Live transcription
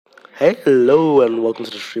Hello and welcome to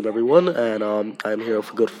the stream, everyone. And I'm here with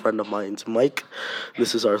a good friend of mine, Mike.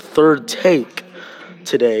 This is our third take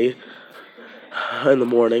today in the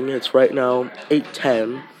morning. It's right now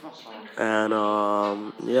 8:10, and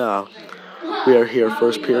yeah, we are here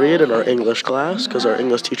first period in our English class because our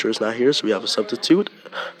English teacher is not here, so we have a substitute.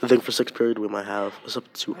 I think for sixth period we might have a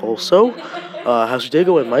substitute also. How's your day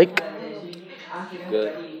going, Mike?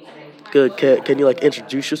 Good. Good. Can you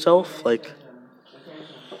introduce yourself?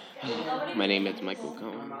 My name is Michael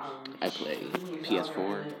Cohen. I play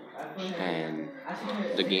PS4, and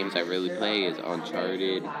the games I really play is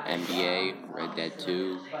Uncharted, NBA, Red Dead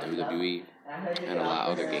 2, WWE, and a lot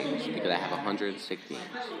of other games because I have 106 games.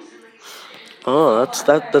 Oh,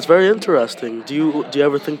 that's very interesting. Do you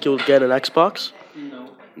ever think you'll get an Xbox?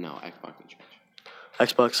 No, Xbox is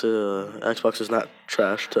trash. Xbox is not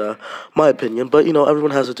trash to my opinion, but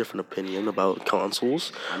everyone has a different opinion about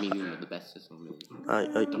consoles. I mean, the best system is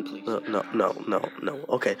No.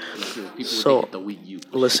 Okay, people so would think the Wii U.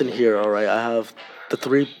 listen here, all right. I have the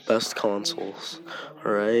three best consoles.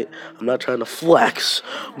 All right, I'm not trying to flex,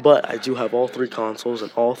 but I do have all three consoles,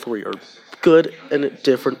 and all three are good in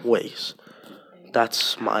different ways.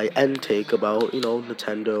 That's my end take about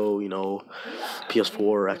Nintendo, PS4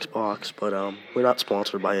 or Xbox, but we're not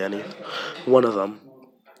sponsored by any one of them.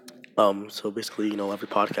 So basically, every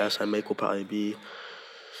podcast I make will probably be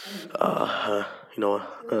a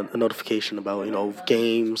notification about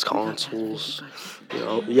games, consoles.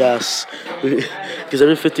 Yes, because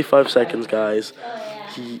every 55 seconds, guys,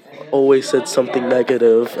 he always said something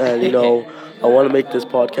negative, and I want to make this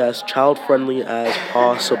podcast child friendly as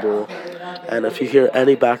possible. And if you hear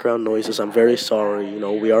any background noises, I'm very sorry.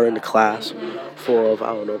 We are in a class full of,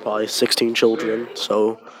 I don't know, probably 16 children.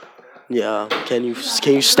 So, yeah, can you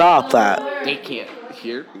stop that? They can't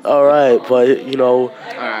hear. All right, but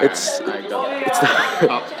it's Go.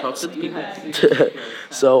 Talk to the people.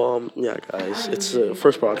 yeah, guys, it's the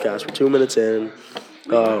first broadcast. We're 2 minutes in.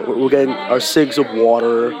 We're getting our cigs of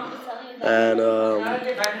water, and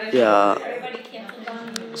yeah.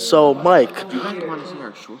 So, Mike. Do you guys want to see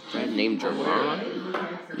our short friend named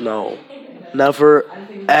Jerron? No, never,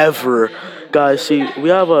 ever. Guys, see, we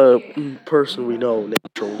have a person we know named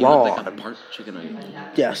He looked like a Ron. part chicken onion.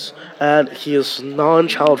 Yes, and he is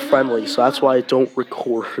non-child friendly, so that's why I don't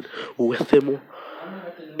record with him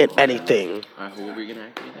in anything. Who are we gonna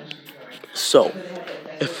activate this? So,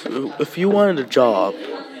 if you wanted a job,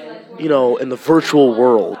 in the virtual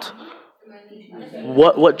world,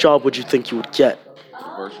 what job would you think you would get?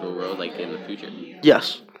 Virtual world, like in the future.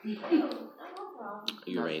 Yes.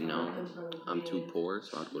 You already know. I'm too poor,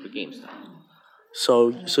 so I'll go to GameStop. So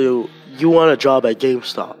you want a job at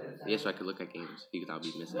GameStop? Yeah, so I could look at games because I'll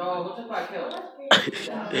be missing.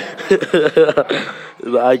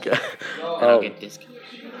 Like, And I'll get discounts.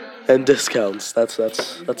 and discounts.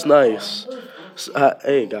 That's nice.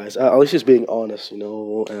 Hey guys, at least he's being honest,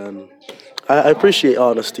 and I appreciate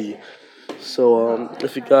honesty. So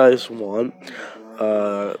if you guys want,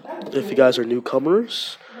 if you guys are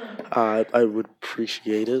newcomers, I would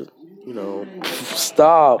appreciate it.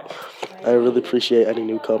 Stop. I really appreciate any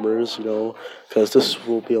newcomers, because this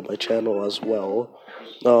will be on my channel as well.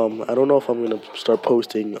 I don't know if I'm gonna start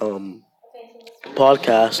posting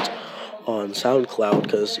podcast on SoundCloud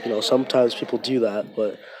because sometimes people do that,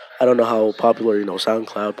 but I don't know how popular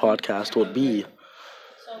SoundCloud podcast would be.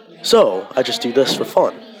 So I just do this for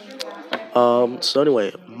fun. So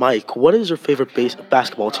anyway, Mike, what is your favorite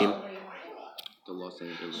basketball team? The Los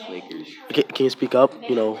Angeles Lakers. Can you speak up?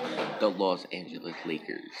 The Los Angeles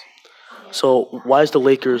Lakers. So why is the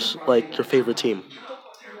Lakers your favorite team?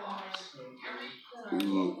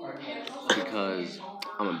 Because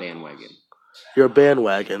I'm a bandwagon. You're a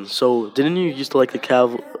bandwagon. So didn't you used to like the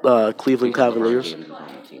Cleveland Because LeBron Cavaliers? James is on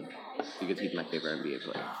the team. Because he's my favorite NBA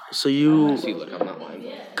player. So you, See, look, I'm not lying.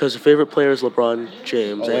 because your favorite player is LeBron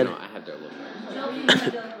James, Oh, and no, I have their logo.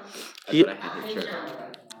 That's he, what I have his shirt.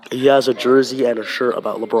 he has a jersey and a shirt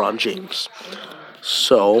about LeBron James.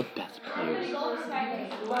 So Best player.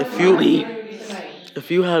 if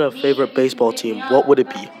you had a favorite baseball team, what would it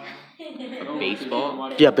be?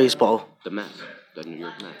 Baseball? Yeah, baseball. The Mets. The New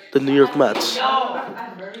York Mets. The New York Mets.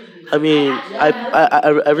 I mean,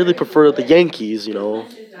 I really prefer the Yankees.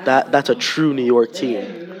 That's a true New York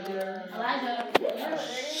team.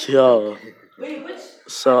 Yeah.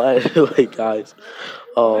 So anyway, guys,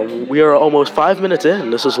 we are almost 5 minutes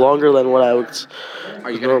in. This is longer than what I would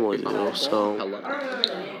Are you gonna normally give do. up? So, Hello.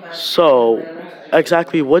 so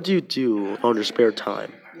exactly, what do you do on your spare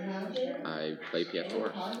time? I play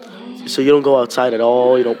PS4. So you don't go outside at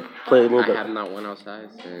all. You don't play a little I bit. have not went outside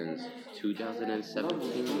since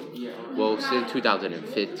 2017. Well, since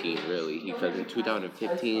 2015, really, because in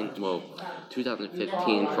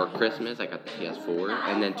 2015 for Christmas I got the PS4,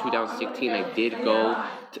 and then 2016 I did go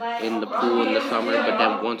in the pool in the summer, but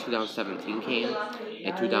then once 2017 came,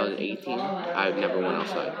 and 2018 I never went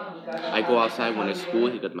outside. I go outside when it's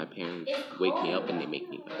school because my parents wake me up and they make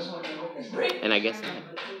me go. And I guess that.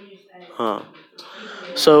 Huh.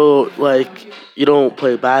 So, like, you don't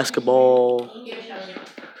play basketball?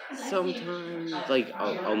 Sometimes, like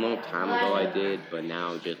a long time ago, I did, but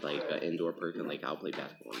now just like an indoor person, like I'll play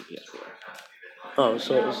basketball on the PS4. Oh,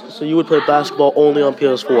 so you would play basketball only on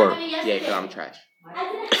PS4? Yeah, because I'm trash.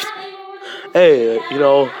 Hey,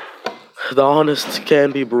 the honest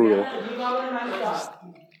can be brutal.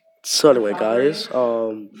 So anyway, guys,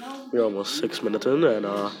 we're almost 6 minutes in, and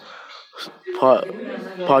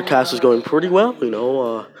podcast is going pretty well.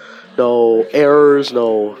 No errors,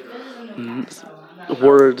 no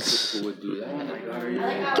words. Who would do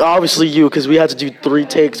that? Obviously, you, because we had to do 3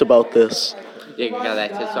 takes about this. Yeah, because I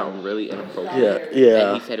said something really inappropriate.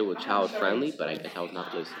 Yeah. And he said it was child friendly, but I guess I was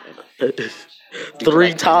not listening.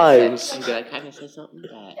 3 times. Because I kind of said something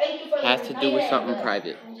that has to do with something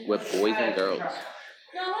private with boys and girls.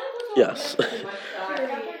 Yes.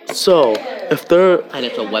 So, if they're... And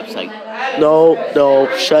it's a website. No,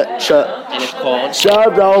 shut. And it's called...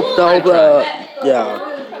 Shut, no,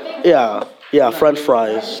 yeah, French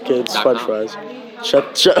fries, kids, French fries.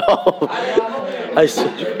 Shut up.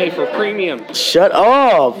 You pay for premium. Shut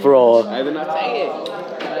up, bro. I did not say it.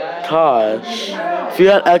 Gosh. If you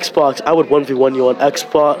had Xbox, I would 1v1 you on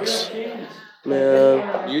Xbox. Man.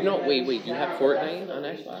 Wait, you have Fortnite on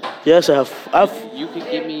Xbox? Yes, I have. You could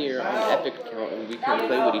give me your Epic account and we can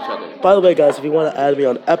play with each other. By the way, guys, if you want to add me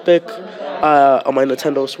on Epic, on my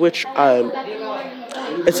Nintendo Switch,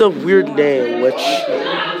 it's a weird name, which...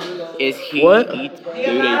 Is he... What?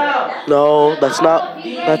 Tootie? No, that's not,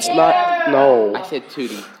 no. I said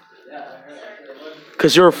Tootie.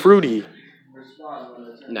 Because you're a fruity.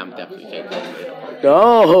 No, I'm definitely saying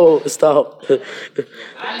No, stop.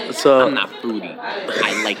 So, I'm not fruity.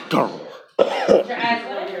 I like girls.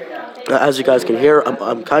 As you guys can hear,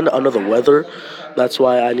 I'm kind of under the weather. That's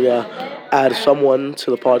why I need to add someone to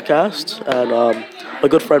the podcast. And my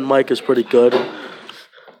good friend Mike is pretty good.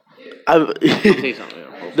 Say something.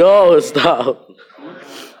 No, stop.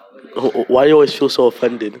 Why do you always feel so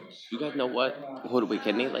offended? You guys know what? Wait,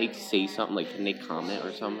 can they like say something? Like, can they comment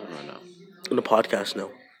or something or no? In a podcast, no.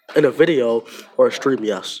 In a video or a stream,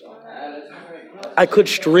 yes. I could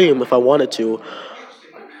stream if I wanted to.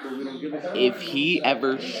 If he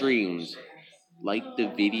ever streams, like the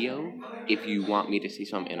video, if you want me to say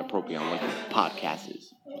something inappropriate on like the podcast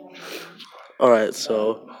is. Alright,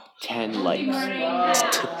 so 10 likes.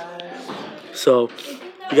 So,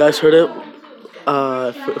 you guys heard it?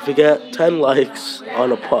 If we get 10 likes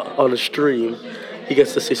on a stream, he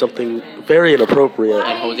gets to say something very inappropriate.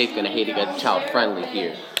 And Jose's gonna hate it because child friendly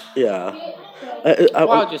here. Yeah.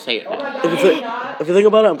 I'll just say it. If you think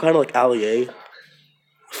about it, I'm kind of like Ali A,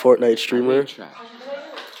 Fortnite streamer.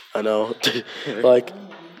 I know. Like,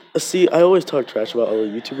 see, I always talk trash about other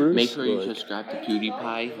YouTubers. Make sure you subscribe to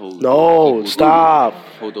PewDiePie. No, stop.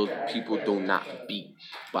 Those people do not beat.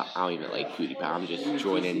 But I don't even like PewDiePie. I'm just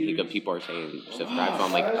joining because people are saying subscribe. So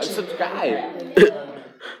I'm like, subscribe.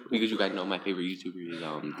 Because you guys know my favorite YouTuber is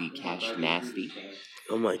the Cash Nasty.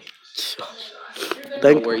 Oh my gosh.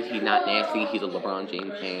 Don't worry, he's not nasty. He's a LeBron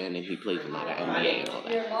James fan and he plays a lot of NBA and all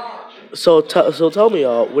that. So tell me,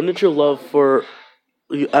 when did your love for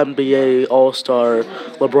NBA All-Star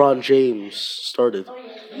LeBron James started?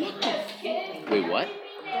 Wait, what?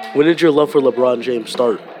 When did your love for LeBron James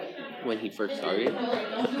start? When he first started?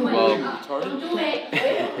 Well,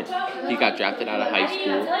 he got drafted out of high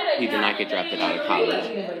school. He did not get drafted out of college.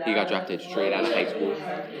 He got drafted straight out of high school.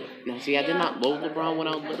 Now, see, I did not love LeBron when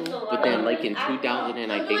I was little, but then, like, in 2000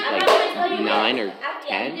 and I think, like, 9 or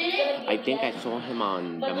 10, I think I saw him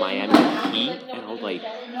on the Miami Heat, and I was like,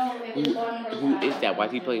 who is that? Why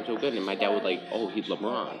is he playing so good? And my dad was like, oh, he's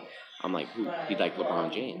LeBron. I'm like, who? He's like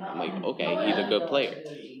LeBron James. I'm like, okay, he's a good player.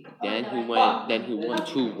 Then he won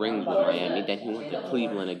 2 rings with Miami. Then he went to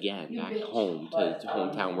Cleveland again, back home to his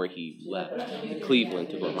hometown where he left Cleveland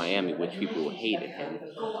to go to Miami, which people hated him.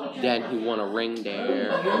 Then he won a ring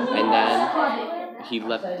there, and then he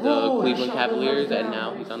left the Cleveland Cavaliers, and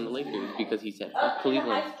now he's on the Lakers because he said, fuck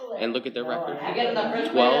Cleveland. And look at their record.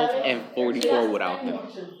 12-44 without him.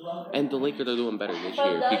 And the Lakers are doing better this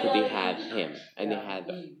year because they had him, and they had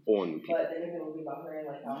four new people.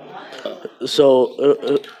 So,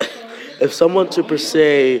 if someone to per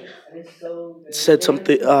se said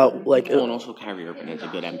something like... and also Kyrie Irving is a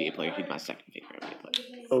good NBA player. He's my second favorite NBA player.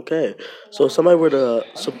 Okay, so if somebody were to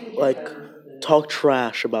like talk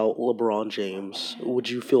trash about LeBron James, would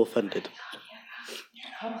you feel offended?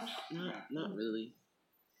 Not really.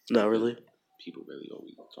 Not really. People really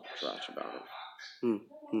always talk trash about him. Hmm.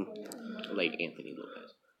 Hmm. Like Anthony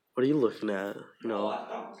Lopez. What are you looking at? We're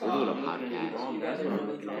doing a podcast. That's what I'm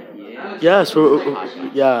looking at. Yes,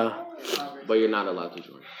 Podcast. yeah. But you're not allowed to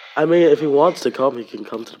join. I mean, if he wants to come, he can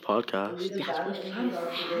come to the podcast.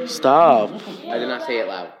 Stop. I did not say it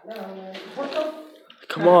loud.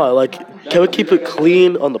 Come on, like, can we keep it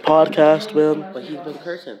clean on the podcast, man? But he's been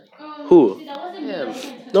cursing. Who? Him.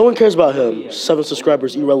 No one cares about him. 7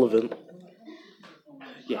 subscribers, irrelevant.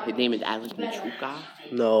 Yeah, his name is Alex Michuka.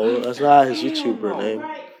 No, that's not his YouTuber name.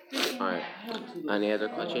 Alright. Any other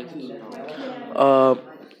questions?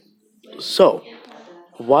 So,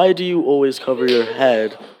 why do you always cover your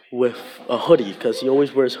head with a hoodie? Because he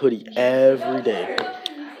always wears hoodie every day.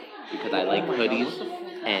 Because I like hoodies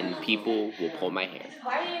and people will pull my hair.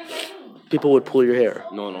 People would pull your hair.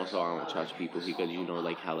 No, so I don't trust people because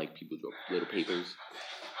like how like people draw little papers.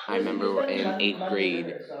 I remember in 8th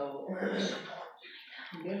grade,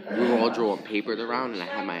 we were all drawing papers around and I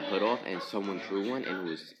had my hood off and someone drew one and it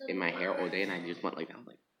was in my hair all day and I just went like that. I was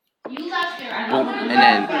like, boom. And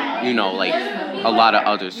then, like a lot of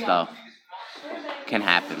other stuff can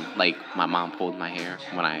happen. Like my mom pulled my hair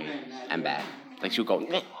when I am bad. Like she'll go,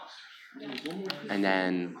 meh. And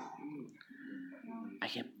then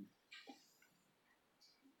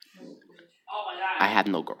I had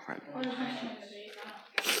no girlfriend.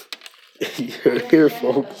 You're here,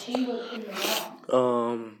 folks.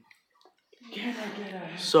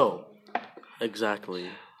 So,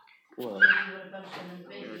 exactly. What?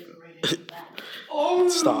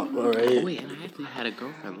 Stop, alright? Wait, and I actually had a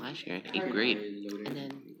girlfriend last year in 8th grade. And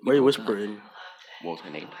then Why are you whispering? What was her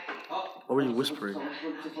name? Why were you whispering?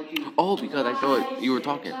 Oh, because I thought you were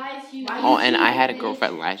talking. Oh, and I had a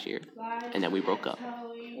girlfriend last year, and then we broke up.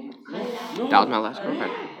 That was my last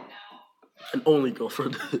girlfriend. An only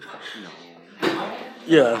girlfriend? No.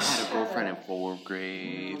 Yes. I had a girlfriend in 4th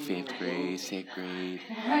grade, 5th grade, 6th grade.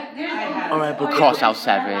 Alright, but Crossed out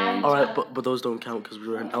 7. Alright, but those don't count because we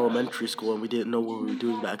were in elementary school and we didn't know what we were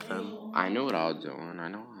doing back then. I knew what I was doing. I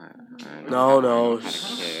know No. how to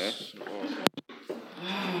kiss.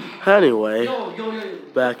 Anyway,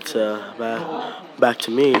 back to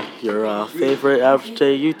me, your favorite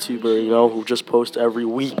everyday YouTuber, who just posts every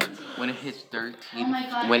week. When it hits 13,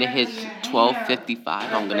 when it hits 12:55,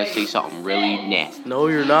 I'm gonna say something really nasty. No,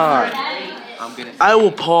 you're not. I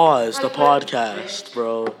will pause the podcast,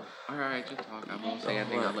 bro. Alright, just talk. I won't say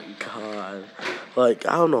anything. I'll let you talk. God. Like,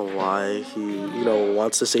 I don't know why he,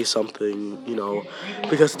 wants to say something,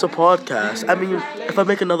 because it's a podcast. I mean, if I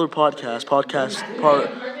make another podcast part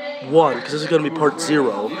 1, because this is going to be part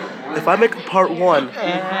 0. If I make a part 1,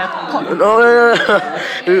 no.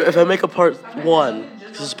 If I make a part 1,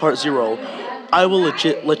 this is part 0, I will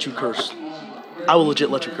legit let you curse. I will legit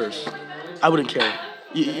let you curse. I wouldn't care.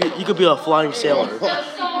 You could be a flying sailor,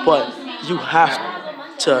 but you have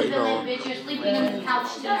to,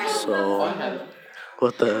 So,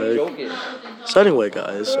 what the heck? So anyway,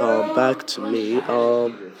 guys, back to me.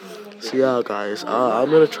 So yeah, guys, I'm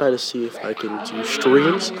gonna try to see if I can do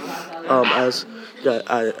streams. As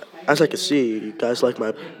I can see, you guys like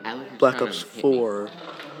my Black Ops 4.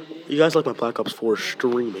 You guys like my Black Ops 4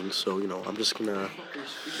 streaming, so I'm just gonna.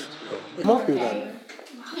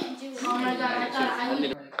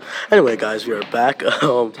 Anyway, guys, we are back.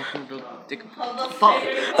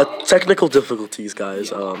 Technical difficulties,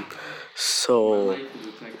 guys. So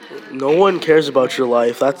no one cares about your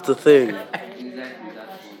life. That's the thing.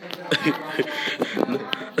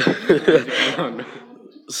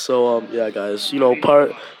 So yeah, guys,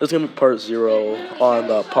 there's gonna be part 0 on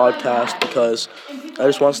the podcast because I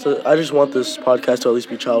just want this podcast to at least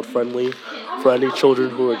be child friendly for any children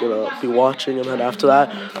who are gonna be watching, and then after that,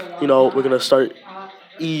 we're gonna start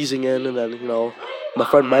easing in, and then my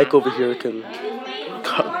friend Mike over here can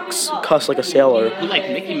cuss like a sailor. You like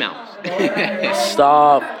Mickey Mouse?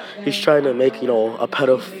 Stop! He's trying to make a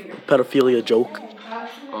pedophilia joke.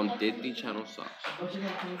 Disney Channel sucks.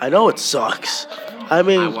 I know it sucks. I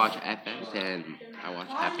mean, I watched FX and I watched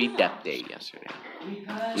Happy Death Day yesterday.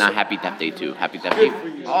 Not Happy Death Day 2. Happy Death Day.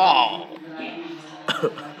 Oh.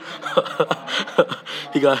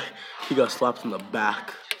 He got slapped in the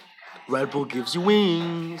back. Red Bull gives you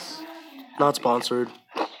wings. Not sponsored.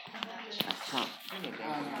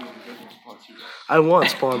 I want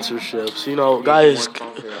sponsorships. Guys.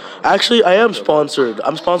 Actually, I am sponsored.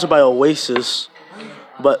 I'm sponsored by Oasis.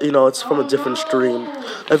 But, it's from a different stream.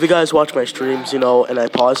 If you guys watch my streams, and I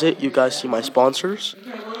pause it, you guys see my sponsors.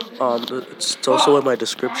 It's also in my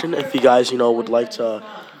description if you guys, would like to.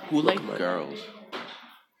 Who like girls?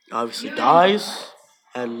 Obviously, guys,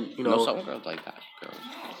 and No, some girls like that. Girls.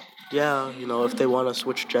 Yeah, if they want to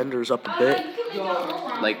switch genders up a bit.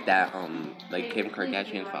 Like that, like Kim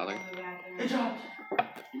Kardashian's father.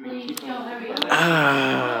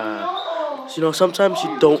 Sometimes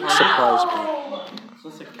you don't surprise me.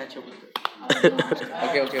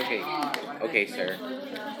 Okay, sir.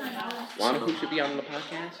 Wanna who should be on the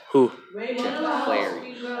podcast? Who?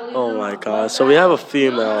 Clary. Oh my God! So we have a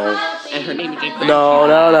female. And her name is Jake. No.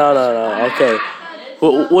 Okay,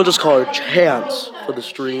 we'll just call her Chance for the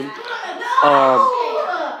stream.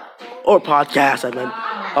 Or podcast. I meant.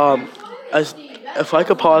 If I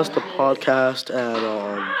could pause the podcast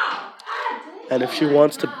and if she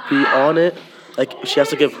wants to be on it, like she has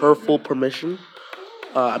to give her full permission.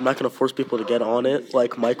 I'm not gonna force people to get on it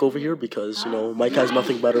like Mike over here because Mike has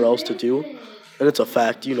nothing better else to do, and it's a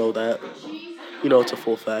fact. You know that. It's a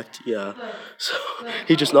full fact. Yeah. So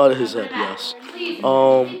he just nodded his head. Yes.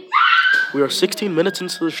 We are 16 minutes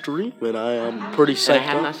into the stream, and I am pretty psyched. And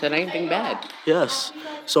I have not said anything bad. Yes.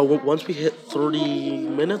 So once we hit 30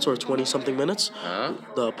 minutes or 20-something minutes,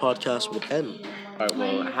 the podcast will end. All right,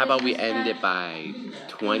 well, how about we end it by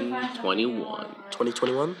 2021?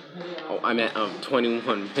 2021? Oh, I meant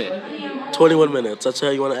 21 minutes. 21 minutes. That's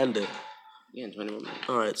how you want to end it? Yeah, 21 minutes.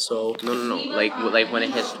 All right, so... No. Like when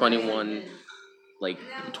it hits 21, like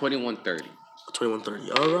 21:30.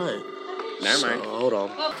 21:30. All right. Never mind. Hold on.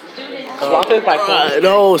 Swap it by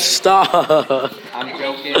no, stop. I'm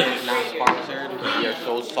joking. It's not sponsored. We are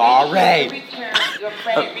so sorry.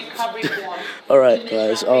 All right,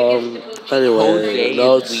 guys. Anyway, Jose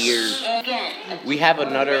is weird. We have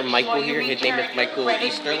another Michael here. His name is Michael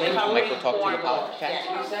Easterling. Michael talked to the podcast.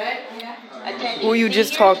 Who you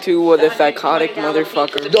just talked to was a psychotic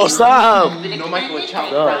motherfucker. No, stop. No, Michael is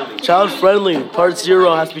child friendly. Child friendly. Part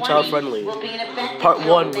 0 has to be child friendly. Part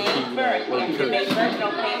 1 would be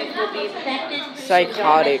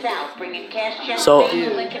psychotic.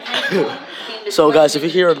 So guys, if you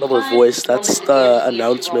hear another voice, that's the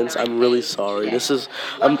announcements. I'm really sorry.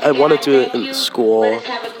 I want to do it in school.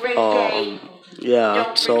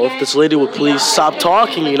 Yeah. So if this lady would please stop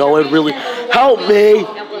talking, it would really help me.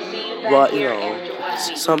 But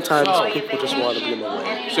sometimes people just want to be in the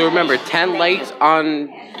way. So remember, 10 likes on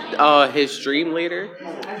his stream later.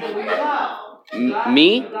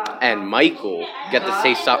 Me and Michael get to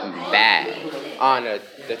say something bad on the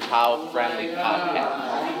child-friendly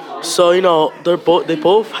podcast. So they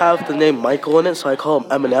both have the name Michael in it, so I call them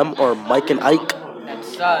Eminem or Mike and Ike. That's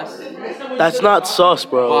sus. That's not sus,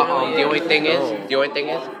 bro. But the only thing is,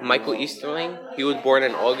 Michael Easterling. He was born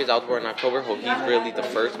in August. I was born in October. So he's really the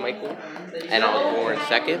first Michael, and I was born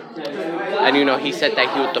second. And he said that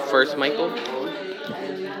he was the first Michael.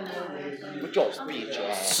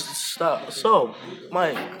 Stop. So,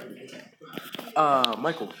 Michael,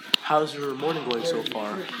 how's your morning going so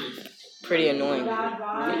far? Pretty annoying.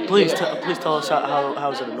 Please tell us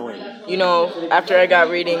how's it annoying. After I got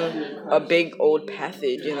reading a big old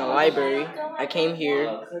passage in the library, I came here,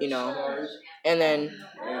 and then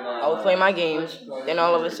I was playing my games. Then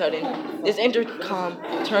all of a sudden, this intercom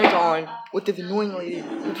turns on with this annoying lady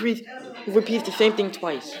who repeats the same thing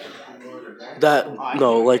twice.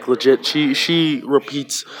 Legit. She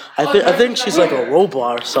repeats. I think she's like a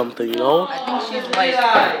robot or something.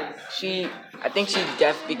 I think she's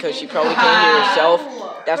deaf because she probably can't hear herself.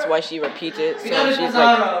 That's why she repeats it. So she's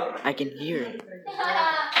like, I can hear it.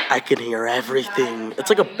 I can hear everything. It's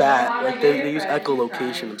like a bat. Like they use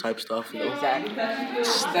echolocation type stuff. Exactly.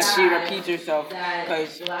 That she repeats herself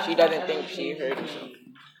because she doesn't think she heard herself.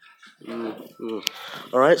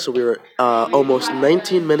 All right, so we're almost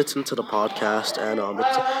 19 minutes into the podcast, and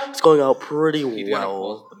it's going out pretty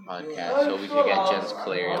well. Podcast, so we could get Jens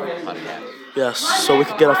Clary on the podcast. Yes, so we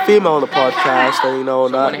could get a female on the podcast, and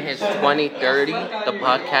when it hits 2030, the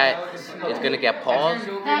podcast is gonna get paused,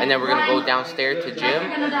 and then we're gonna go downstairs to gym,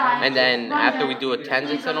 and then after we do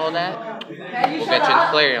attendance and all that, we'll get Jens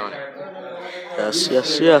Clary on it. Yes.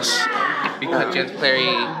 Because Jens Clary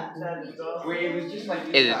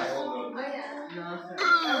is.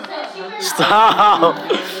 Stop!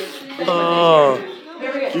 Oh,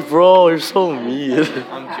 bro, you're so mean.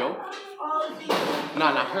 I'm joking.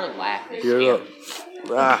 No, not her laughing.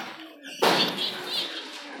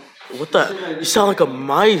 What the? You sound like a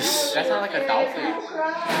mice. That sounds like a dolphin.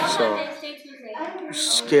 So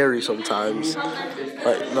scary sometimes.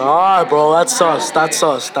 Like, nah, bro, that's sus.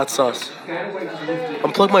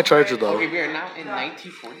 Unplug my charger though. Okay, we are now in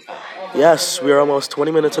 1945. Yes, we are almost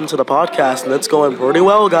 20 minutes into the podcast, and it's going pretty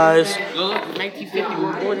well, guys. Look, 1950. We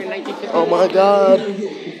were born in 1950. Oh my God.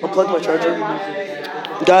 Unplug my charger.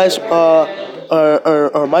 Guys,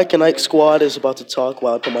 our Mike and Ike squad is about to talk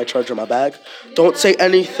while I put my charger in my bag. Don't say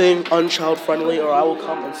anything unchild friendly or I will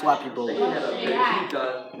come and slap you both.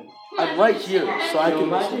 I'm right here, so I can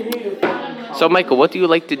listen. So, Michael, what do you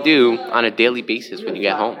like to do on a daily basis when you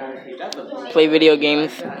get home? Play video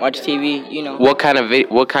games, watch TV, you know. What kind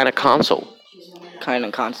of console? Kind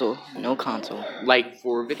of console. No console. Like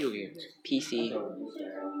for video games? PC.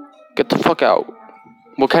 Get the fuck out.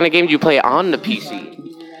 What kind of game do you play on the PC?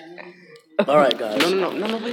 All right, guys. No, wait.